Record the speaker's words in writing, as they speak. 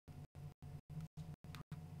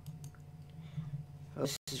Oh,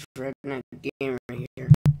 this is Redneck Gamer here.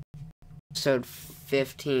 Episode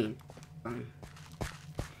 15.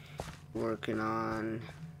 Working on...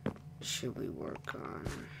 Should we work on...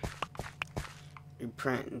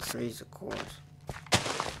 Reprint and freeze, of course.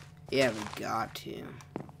 Yeah, we got to.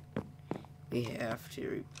 We have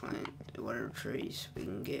to replant whatever trees we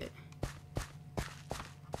can get.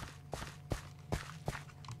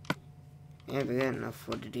 Yeah, we got enough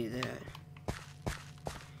wood to do that.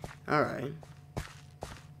 Alright.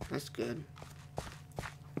 That's good.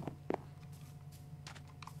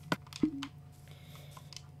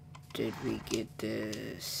 Did we get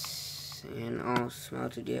this and all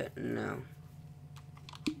smelted yet? No.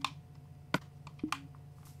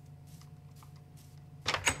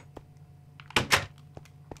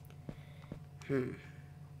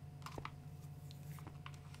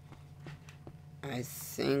 I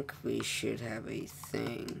think we should have a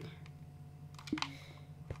thing.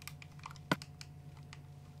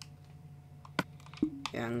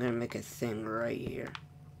 Yeah, I'm gonna make a thing right here.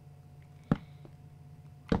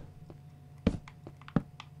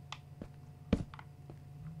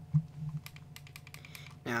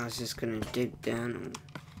 Now it's just gonna dig down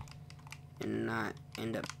and not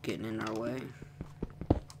end up getting in our way.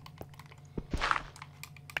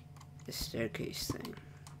 The staircase thing.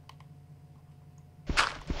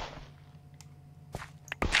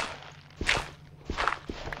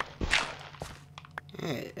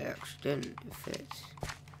 Hey, it actually didn't. It fits.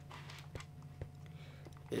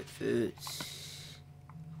 It fits.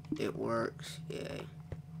 It works. Yay.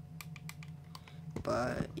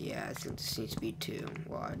 But yeah, I think this needs to be too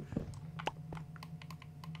wide.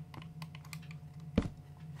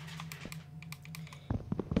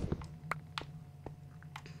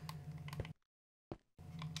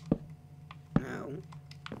 No.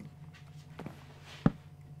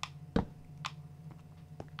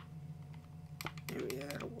 Maybe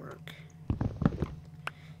that'll work.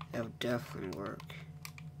 That'll definitely work.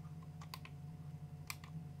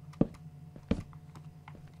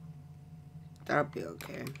 That'll be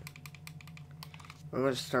okay. We're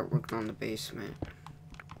gonna start working on the basement.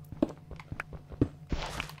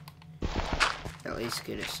 At least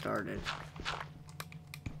get it started.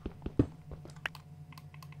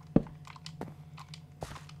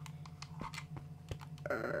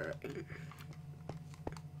 Alright.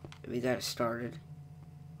 We got it started.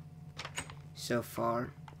 So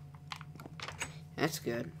far. That's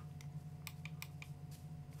good.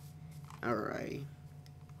 Alright.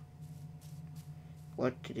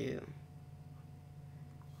 What to do?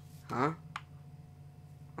 Huh?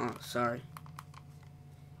 Oh, sorry.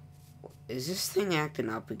 Is this thing acting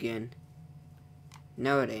up again?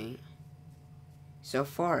 No, it ain't. So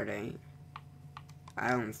far, it ain't. I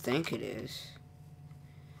don't think it is.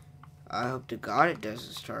 I hope to God it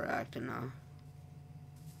doesn't start acting up.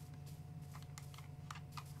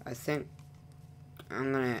 I think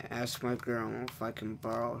I'm gonna ask my girl if I can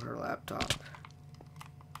borrow her laptop.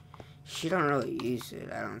 She don't really use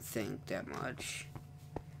it, I don't think, that much.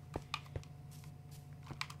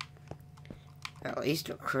 At least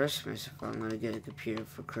at Christmas, if I'm gonna get a computer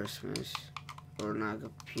for Christmas. Or not a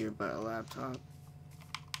computer, but a laptop.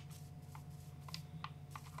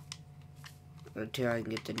 Until I can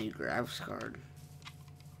get the new graphics card.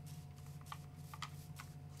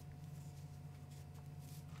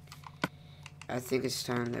 I think it's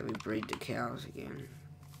time that we breed the cows again.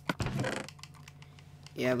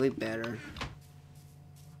 Yeah, we better.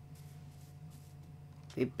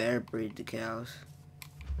 We better breed the cows.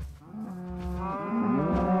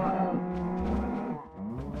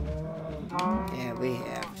 Yeah, we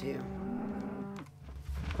have to.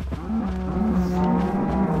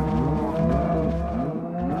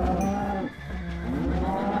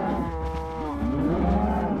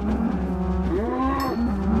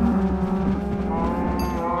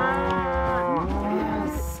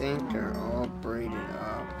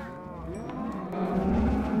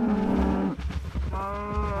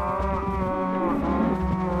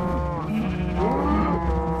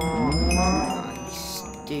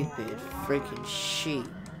 Stupid freaking sheep.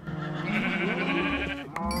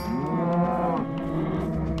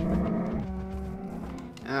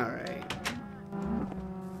 Alright.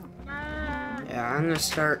 Yeah, I'm gonna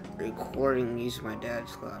start recording using my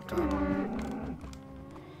dad's laptop.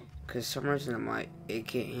 Cause some reason it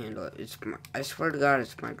can't handle it. I swear to God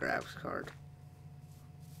it's my graphics card.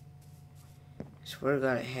 I swear to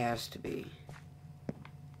God it has to be.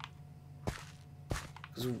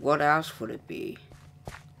 Cause what else would it be?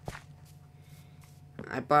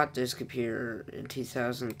 I bought this computer in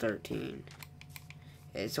 2013.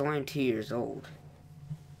 It's only 2 years old.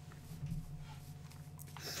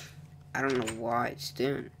 I don't know why it's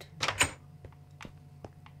doing it.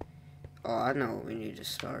 Oh, I know what we need to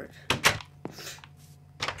start.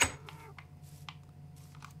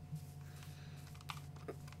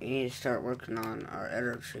 We need to start working on our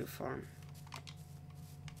editor tree farm.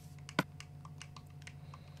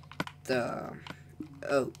 The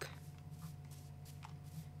oak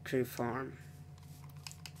tree farm.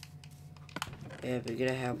 Yeah, we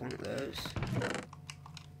gotta have one of those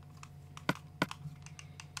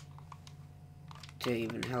to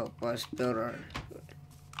even help us build our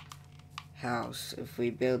house. If we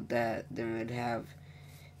build that, then we'd have,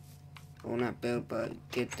 well, not build, but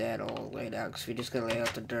get that all laid out, because we just gotta lay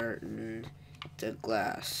out the dirt and the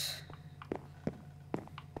glass,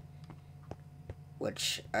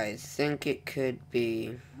 which I think it could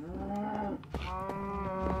be,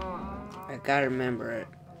 I gotta remember it,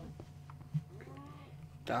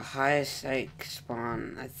 the highest I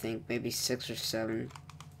spawn, I think maybe 6 or 7.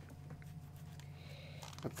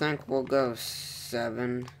 I think we'll go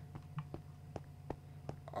 7.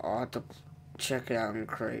 I'll have to check it out in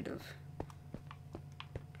creative.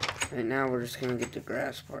 Right now we're just gonna get the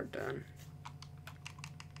grass part done.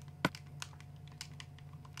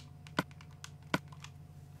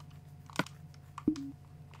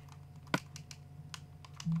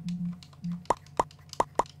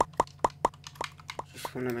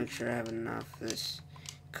 Just want to make sure I have enough of this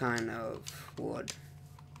kind of wood.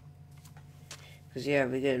 Because yeah,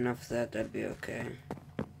 if we get enough of that, that'd be okay.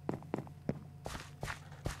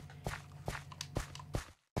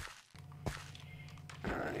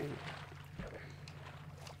 Alright.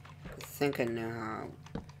 I think I know how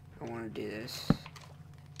I want to do this.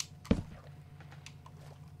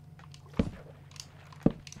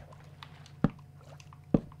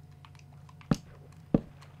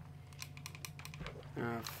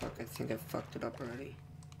 Oh fuck, I think I fucked it up already.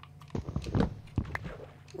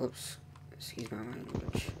 Whoops. Excuse my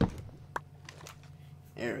language.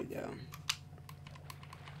 There we go.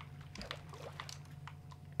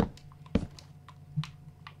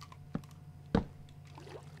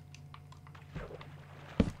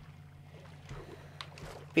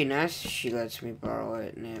 Be nice if she lets me borrow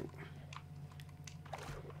it and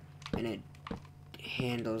it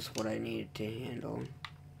handles what I need it to handle.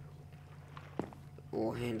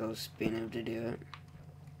 Or handles being able to do it.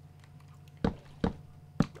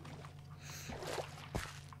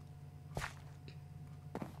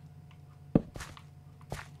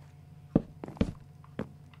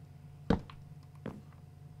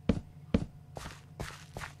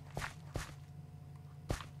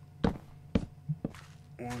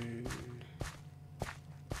 One,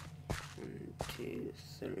 2,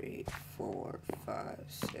 3, 4, 5,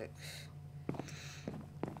 6.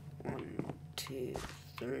 1, 2,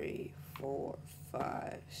 3, 4,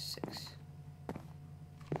 5, 6.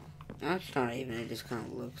 No, it's not even, it just kind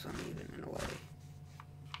of looks uneven in a way.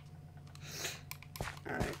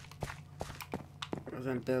 Alright. We're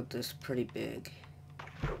gonna build this pretty big.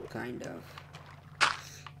 Kind of.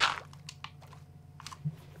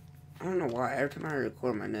 I don't know why, every time I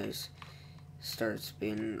record my nose starts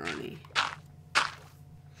being runny.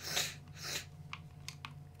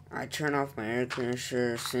 I turn off my air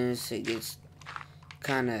conditioner as soon as it gets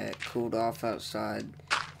kind of cooled off outside.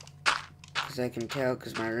 Because I can tell,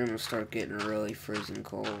 because my room will start getting really freezing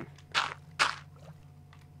cold.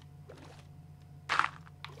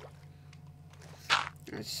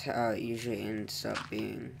 That's how it usually ends up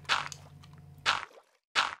being.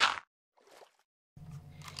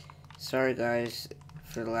 Sorry guys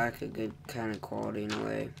for the lack of good kind of quality in a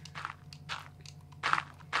way.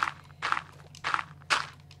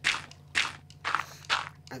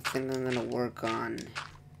 I think I'm gonna work on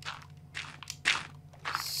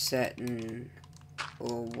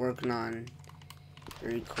working on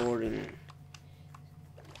recording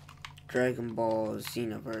Dragon Ball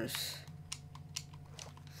Xenoverse.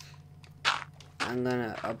 I'm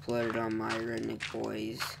gonna upload it on my Redneck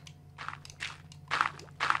Boys.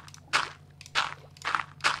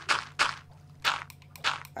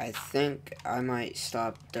 I think I might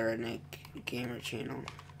stop the Redneck Gamer channel.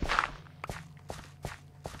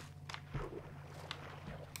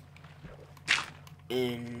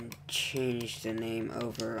 And change the name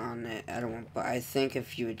over on the other one. But I think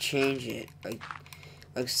if you would change it, like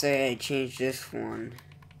say I change this one,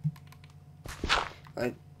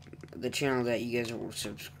 like the channel that you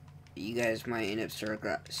guys might end up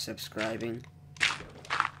subscribing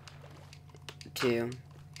to,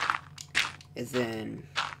 and then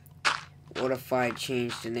what if I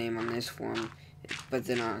change the name on this one, but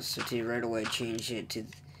then also to right away change it to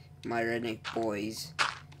my Redneck Boys,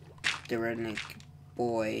 the Redneck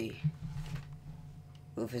Boy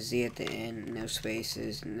with a Z at the end, no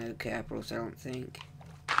spaces, no capitals, I don't think.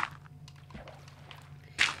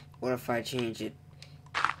 What if I change it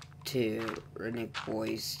to Redneck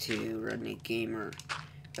Boys to Redneck Gamer?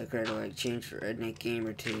 Like right away, change Redneck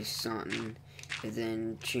Gamer to something, and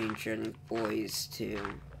then change Redneck Boys to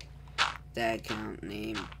that account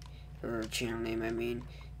name, or channel name, I mean,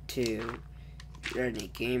 to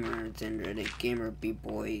Redneck Gamer, then Redneck Gamer be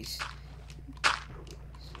Boys.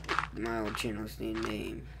 My old channel's new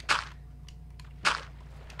name.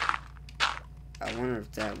 I wonder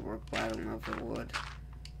if that would work, but I don't know if it would.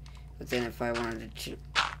 But then if I wanted to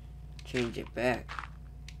change it back,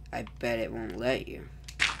 I bet it won't let you.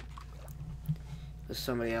 But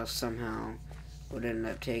somebody else somehow would end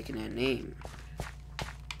up taking that name.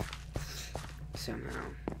 Somehow.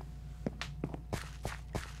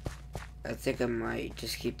 I think I might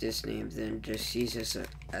just keep this name, then just use this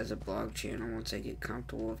as a blog channel once I get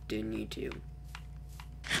comfortable with doing YouTube.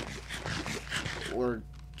 Or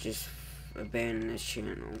just abandon this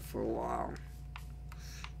channel for a while.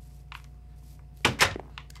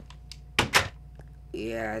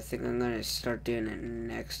 Yeah, I think I'm gonna start doing it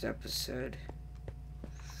next episode.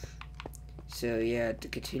 So yeah, to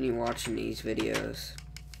continue watching these videos,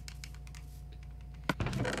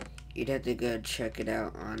 you'd have to go check it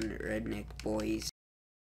out on Redneck Boys.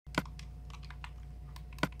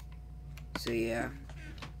 So yeah.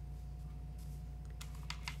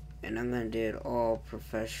 And I'm gonna do it all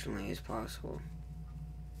professionally as possible.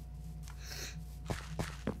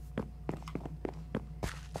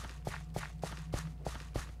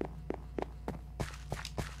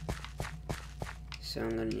 So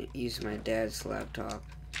I'm gonna use my dad's laptop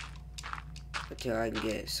until I can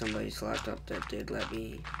get somebody's laptop that did let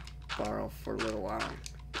me borrow for a little while,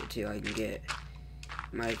 until I can get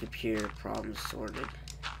my computer problems sorted.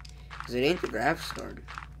 Cause it ain't the graphics card.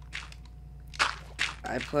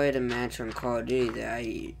 I played a match on Call of Duty that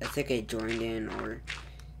I think I joined in, or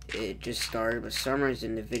it just started, but for some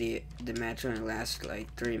reason the match only lasted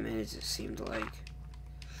like 3 minutes, it seemed like.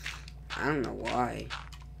 I don't know why.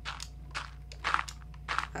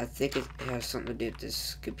 I think it has something to do with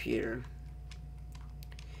this computer.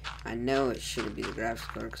 I know it shouldn't be the graphics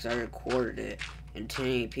card because I recorded it in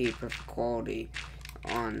 1080p perfect quality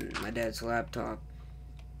on my dad's laptop.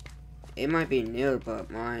 It might be newer, but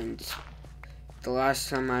mine's... The last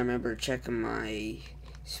time I remember checking my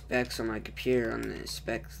specs on my computer, on the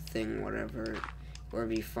spec thing, whatever,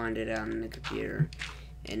 wherever you find it out on the computer,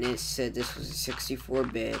 and it said this was a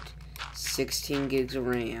 64-bit, 16 gigs of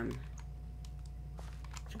RAM.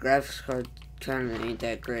 The graphics card kinda ain't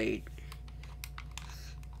that great,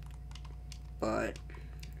 but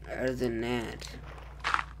other than that,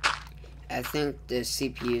 I think the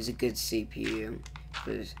CPU is a good CPU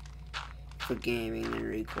for gaming and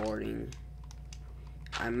recording.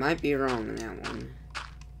 I might be wrong on that one.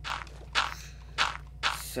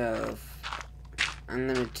 So, I'm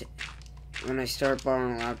gonna, when I start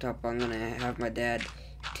borrowing a laptop, I'm gonna have my dad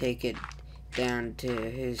take it down to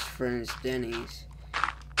his friend's Denny's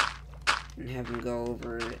and have him go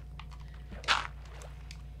over it.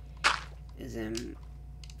 And then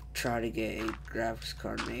try to get a graphics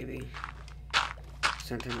card maybe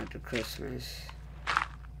sometime after Christmas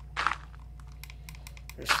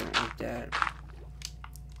or something like that.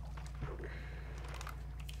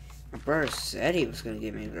 My brother said he was gonna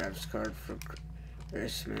give me a graphics card for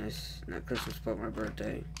Christmas. Not Christmas, but my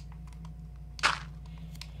birthday.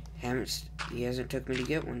 He hasn't took me to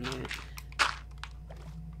get one yet.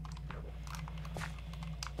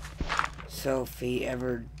 So if he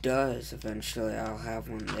ever does, eventually I'll have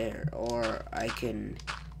one there. Or I can,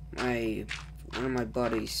 one of my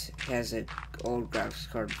buddies has an old graphics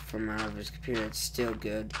card from out of his computer. It's still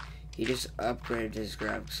good. He just upgraded his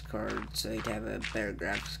graphics card so he'd have a better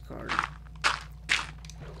graphics card.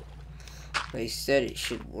 But he said it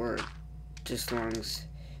should work, just as long as,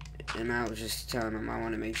 and I was just telling him I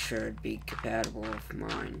want to make sure it'd be compatible with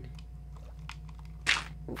mine,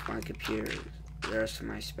 with my computer, the rest of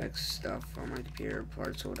my specs stuff on my computer,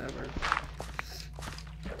 parts or whatever.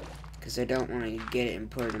 Because I don't want to get it and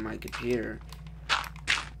put it in my computer,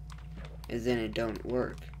 and then it don't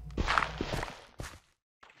work.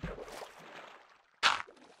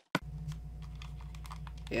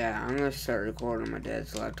 Yeah, I'm gonna start recording on my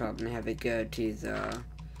dad's laptop and have it go to the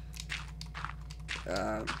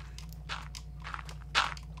ah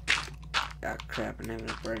crap, I'm having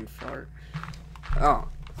a brain fart. Oh,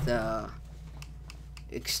 the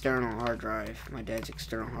external hard drive, my dad's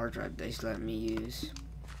external hard drive that he's letting me use.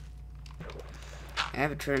 I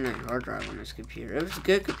have a Trinity hard drive on this computer. It was a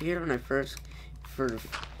good computer when I first, for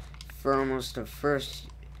almost the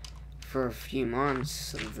for a few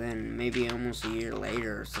months, and then maybe almost a year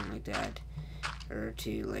later or something like that, or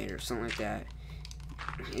 2 later, something like that,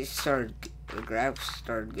 the graphics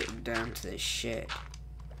started getting down to this shit.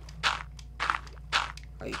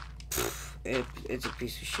 Like, it's a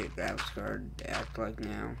piece of shit graphics card to act like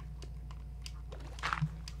now.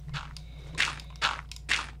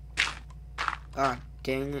 God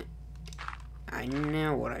dang it. I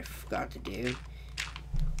know what I forgot to do.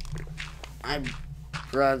 My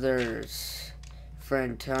brother's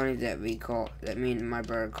friend Tony that me and my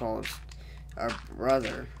brother calls our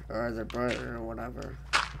brother, or other brother, or whatever.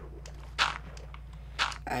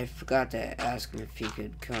 I forgot to ask him if he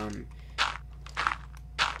could come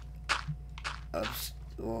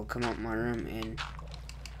up my room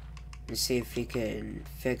and see if he could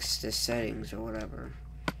fix the settings or whatever.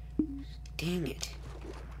 Dang it.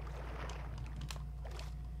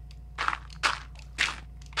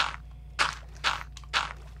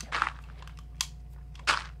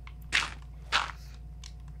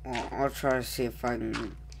 Well, I'll try to see if I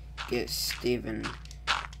can get Steven,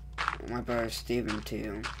 my brother Steven,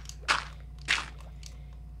 to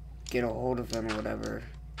get a hold of him or whatever.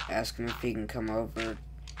 Ask him if he can come over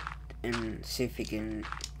and see if he can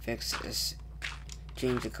fix this,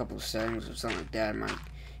 change a couple of settings or something like that in my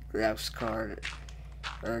graphics card,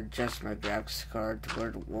 or adjust my graphics card to where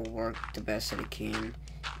it will work the best that it can,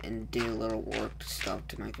 and do a little work stuff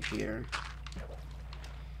to my computer.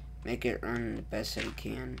 Make it run the best that it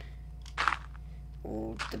can,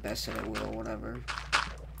 or the best that it will, whatever.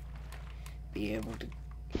 Be able to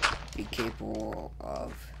be capable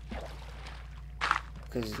of,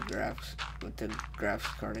 because the graphics, with the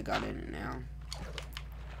graphics card I got in it now.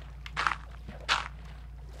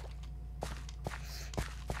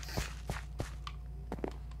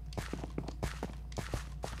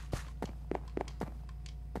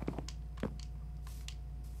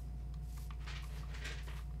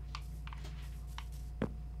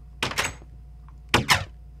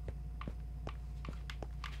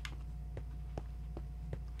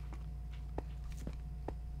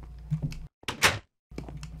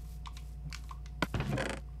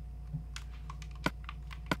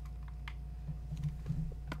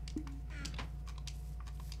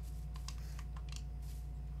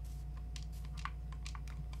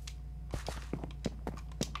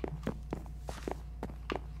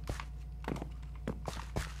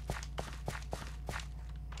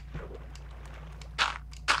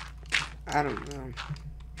 I don't know.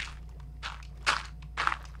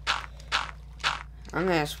 I'm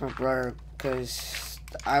gonna ask my brother, because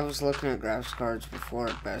I was looking at graphics cards before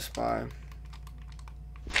at Best Buy.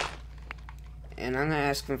 And I'm gonna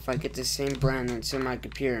ask him if I get the same brand that's in my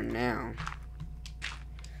computer now,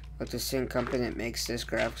 like the same company that makes this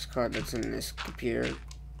graphics card that's in this computer,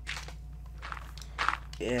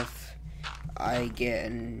 if I get a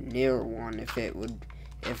newer one, if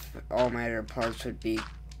all my other parts would be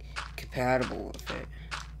compatible with it.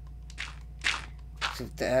 So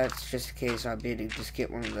if that's just the case, I'll be able to just get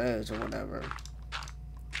one of those or whatever.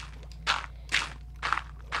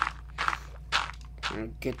 I'll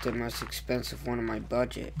get the most expensive one in my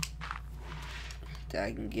budget that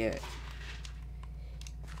I can get.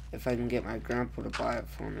 If I can get my grandpa to buy it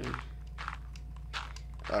for me.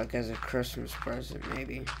 Like as a Christmas present,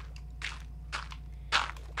 maybe.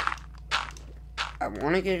 I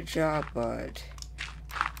want to get a job, but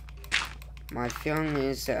my feeling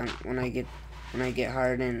is that when I get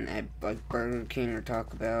hired in at like Burger King or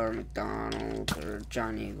Taco Bell or McDonald's or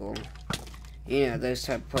John Eagle, you know, those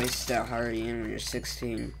type of places that hire you in when you're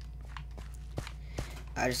 16,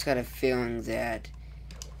 I just got a feeling that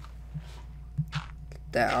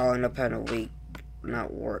I'll end up having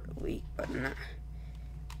work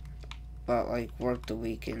the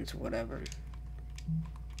weekends or whatever.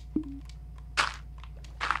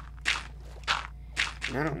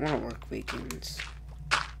 And I don't want to work weekends.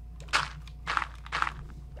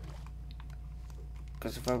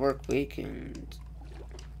 Because if I work weekends,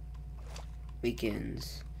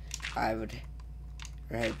 I would,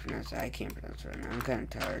 or how do you pronounce it? I can't pronounce it right now. I'm kind of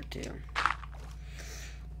tired too.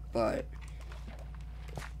 But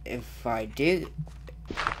if I did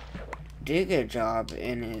get a job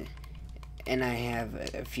and I have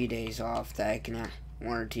a few days off that I can,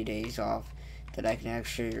 1 or 2 days off that I can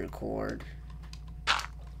actually record.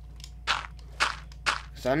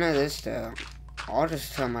 Because I know this though. I'll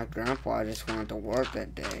just tell my grandpa I just wanted to work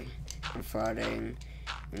that day on Friday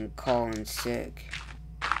and call in sick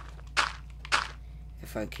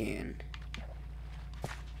if I can.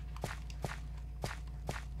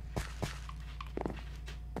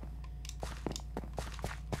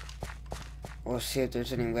 We'll see if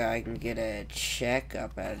there's any way I can get a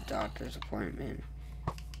checkup at a doctor's appointment.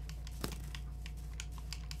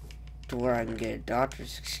 To where I can get a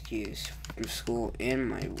doctor's excuse from school and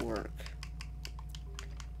my work.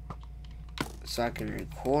 So I can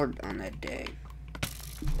record on that day.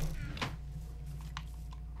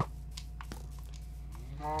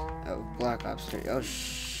 Oh, Black Ops 3. Oh,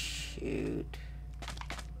 shoot.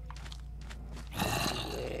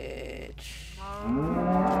 Which...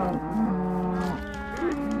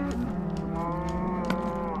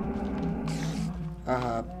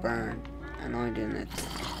 burn. I'm only doing that.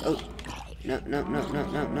 Oh, no.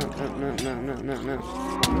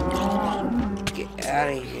 Get out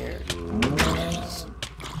of here.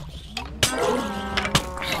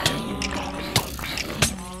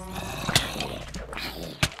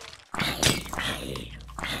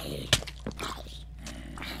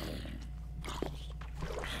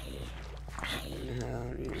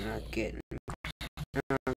 No, you're not getting me.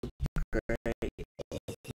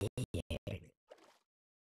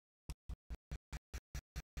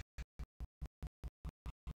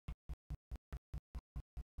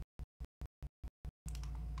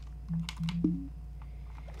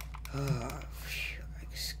 Oh, phew,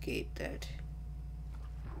 I escaped that.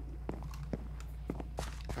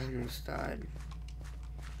 I almost died.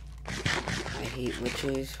 I hate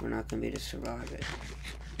witches. We're not gonna be able to survive it.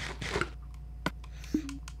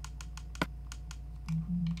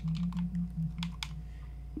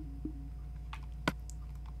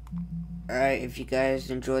 Alright, if you guys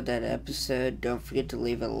enjoyed that episode, don't forget to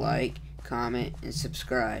leave a like, comment, and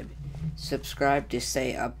subscribe. Subscribe to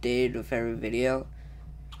stay updated with every video.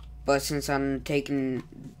 But since I'm taking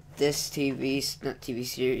this not TV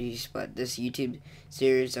series, but this YouTube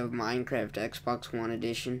series of Minecraft Xbox One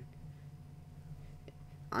Edition,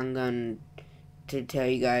 I'm going to tell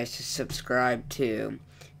you guys to subscribe to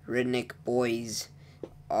Redneck Boys.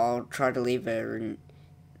 I'll try to leave a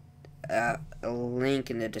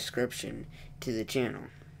link in the description to the channel.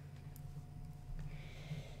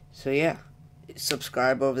 So yeah,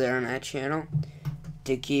 subscribe over there on that channel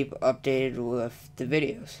to keep updated with the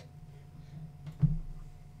videos.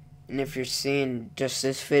 And if you're seeing just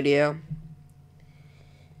this video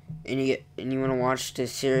and you want to watch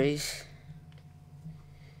this series,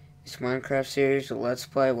 this Minecraft series, or Let's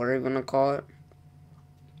Play, whatever you want to call it,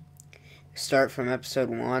 start from episode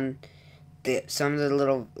 1. Some of the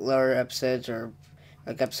little lower episodes, or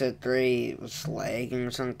like episode 3, was lagging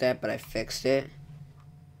or something like that, but I fixed it.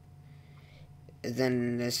 And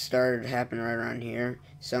then this started happening right around here,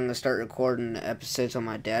 so I'm gonna start recording the episodes on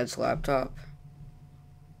my dad's laptop.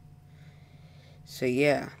 So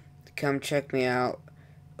yeah, come check me out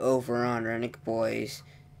over on Redneck Boys.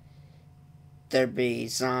 There'd be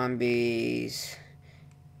zombies,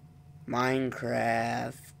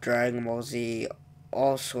 Minecraft, Dragon Ball Z,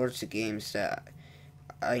 all sorts of games that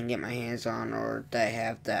I can get my hands on, or that I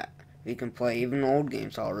have that we can play. Even old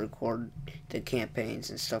games, I'll record the campaigns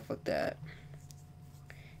and stuff like that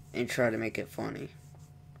and try to make it funny.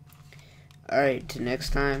 Alright, till next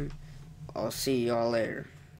time, I'll see y'all later.